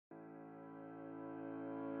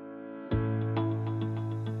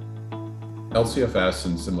LCFS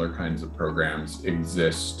and similar kinds of programs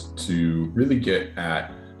exist to really get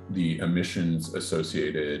at the emissions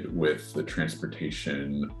associated with the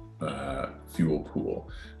transportation fuel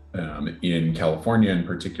pool. In California in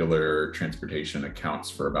particular, transportation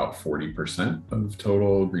accounts for about 40% of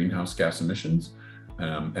total greenhouse gas emissions.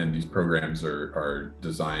 And these programs are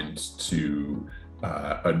designed to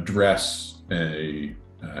address an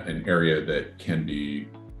area that can be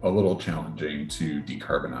a little challenging to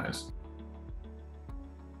decarbonize.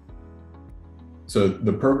 So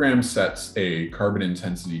the program sets a carbon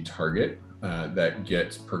intensity target that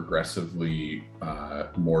gets progressively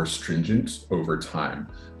more stringent over time.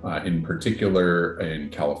 In particular, in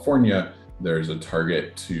California, there's a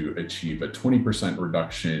target to achieve a 20%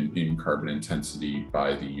 reduction in carbon intensity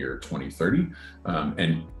by the year 2030.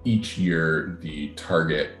 And each year, the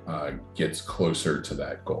target gets closer to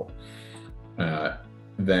that goal.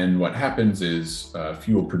 Then what happens is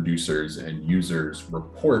fuel producers and users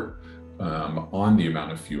report on the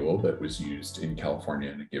amount of fuel that was used in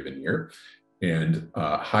California in a given year. And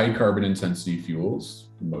high carbon intensity fuels,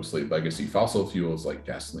 mostly legacy fossil fuels like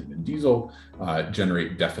gasoline and diesel,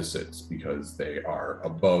 generate deficits because they are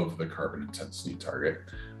above the carbon intensity target,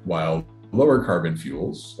 while lower carbon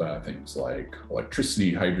fuels, things like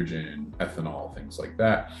electricity, hydrogen, ethanol, things like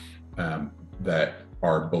that, that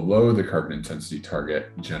are below the carbon intensity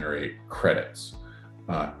target generate credits.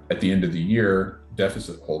 At the end of the year,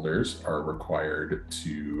 deficit holders are required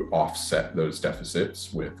to offset those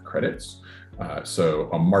deficits with credits. So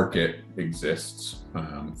a market exists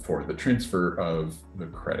for the transfer of the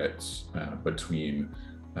credits between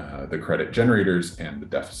the credit generators and the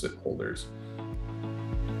deficit holders.